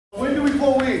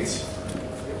pull weeds?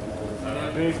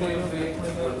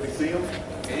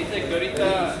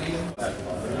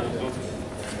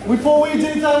 We pull weeds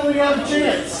anytime we have a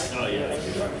chance.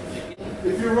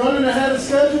 If you're running ahead of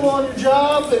schedule on your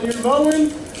job and you're mowing,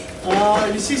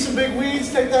 you see some big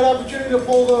weeds, take that opportunity to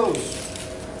pull those.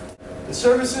 The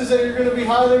services that you're going to be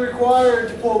highly required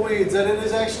to pull weeds, and it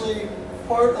is actually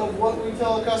part of what we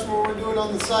tell a customer we're doing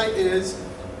on the site is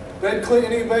bed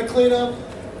cleanup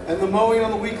and the mowing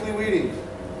on the weekly weeding.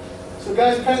 So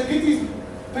guys, get these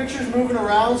pictures moving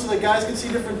around so that guys can see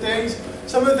different things.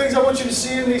 Some of the things I want you to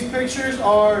see in these pictures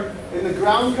are in the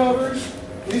ground covers.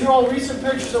 These are all recent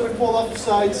pictures that we pulled off the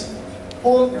sites.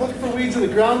 Looking for weeds in the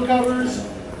ground covers.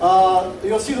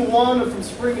 You'll see the one from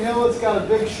Spring Hill. It's got a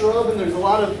big shrub and there's a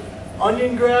lot of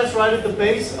onion grass right at the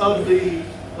base of the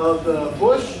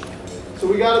bush. So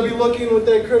we got to be looking with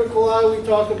that critical eye we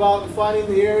talk about and finding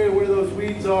the area where those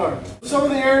weeds are. Some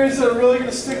of the areas that are really going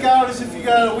to stick out is if you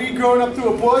got a weed growing up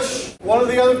through a bush. One of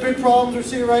the other big problems we're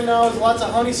seeing right now is lots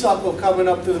of honeysuckle coming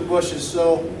up through the bushes.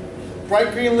 So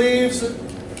bright green leaves,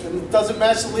 and it doesn't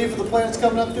match the leaf of the plant it's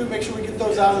coming up through, make sure we get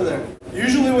those out of there.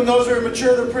 Usually when those are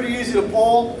immature, they're pretty easy to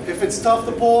pull. If it's tough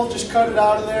to pull, just cut it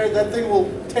out of there. That thing will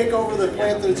take over the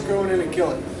plant that it's growing in and kill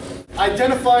it.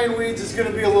 Identifying weeds is going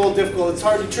to be a little difficult. It's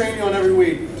hard to train you on every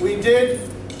weed.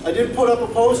 I did put up a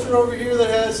poster over here that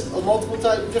has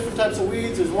different types of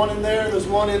weeds. There's one in there, there's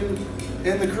one in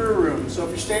the crew room. So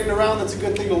if you're standing around, that's a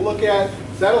good thing to look at.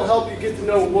 That'll help you get to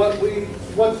know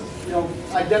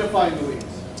identifying the weeds.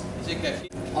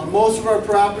 On most of our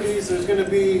properties, it's going to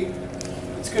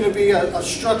be a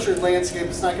structured landscape.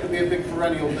 It's not going to be a big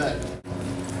perennial bed.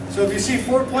 So if you see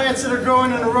 4 plants that are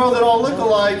growing in a row that all look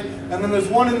alike, and then there's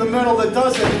one in the middle that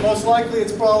doesn't, most likely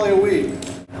it's probably a weed.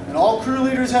 And all crew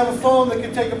leaders have a phone that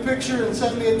can take a picture and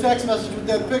send me a text message with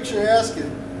that picture, ask it.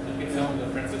 You can tell the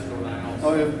Francisco line also.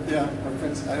 Oh yeah,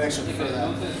 I'd actually prefer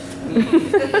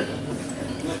that.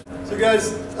 So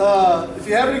guys, if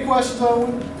you have any questions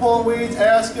on pulling weeds,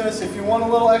 ask us. If you want a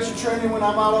little extra training when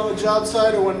I'm out on the job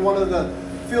site or when one of the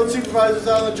field supervisors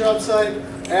out on the job site,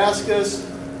 ask us.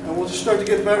 And we'll just start to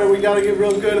get better. We got to get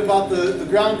real good about the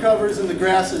ground covers and the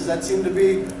grasses. That seem to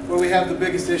be where we have the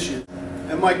biggest issue.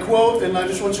 And my quote, and I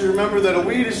just want you to remember that a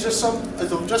weed is just a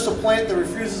plant that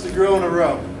refuses to grow in a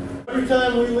row. Every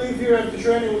time we leave here after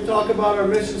training, we talk about our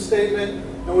mission statement,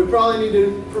 and we probably need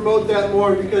to promote that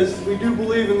more because we do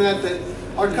believe in that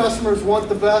our customers want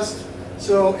the best.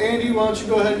 So Andy, why don't you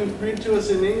go ahead and read to us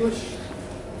in English?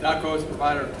 Dowco is a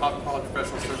provider of top quality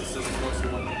professional services and mostly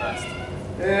one of the best.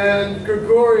 And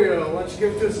Gregorio, why don't you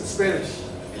give it to us in Spanish?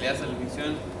 Elías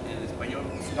Almisión en español.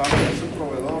 Dowco es un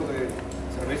proveedor de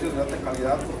servicios de alta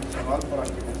calidad profesional para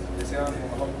quienes desean lo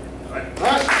mejor. All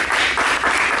right.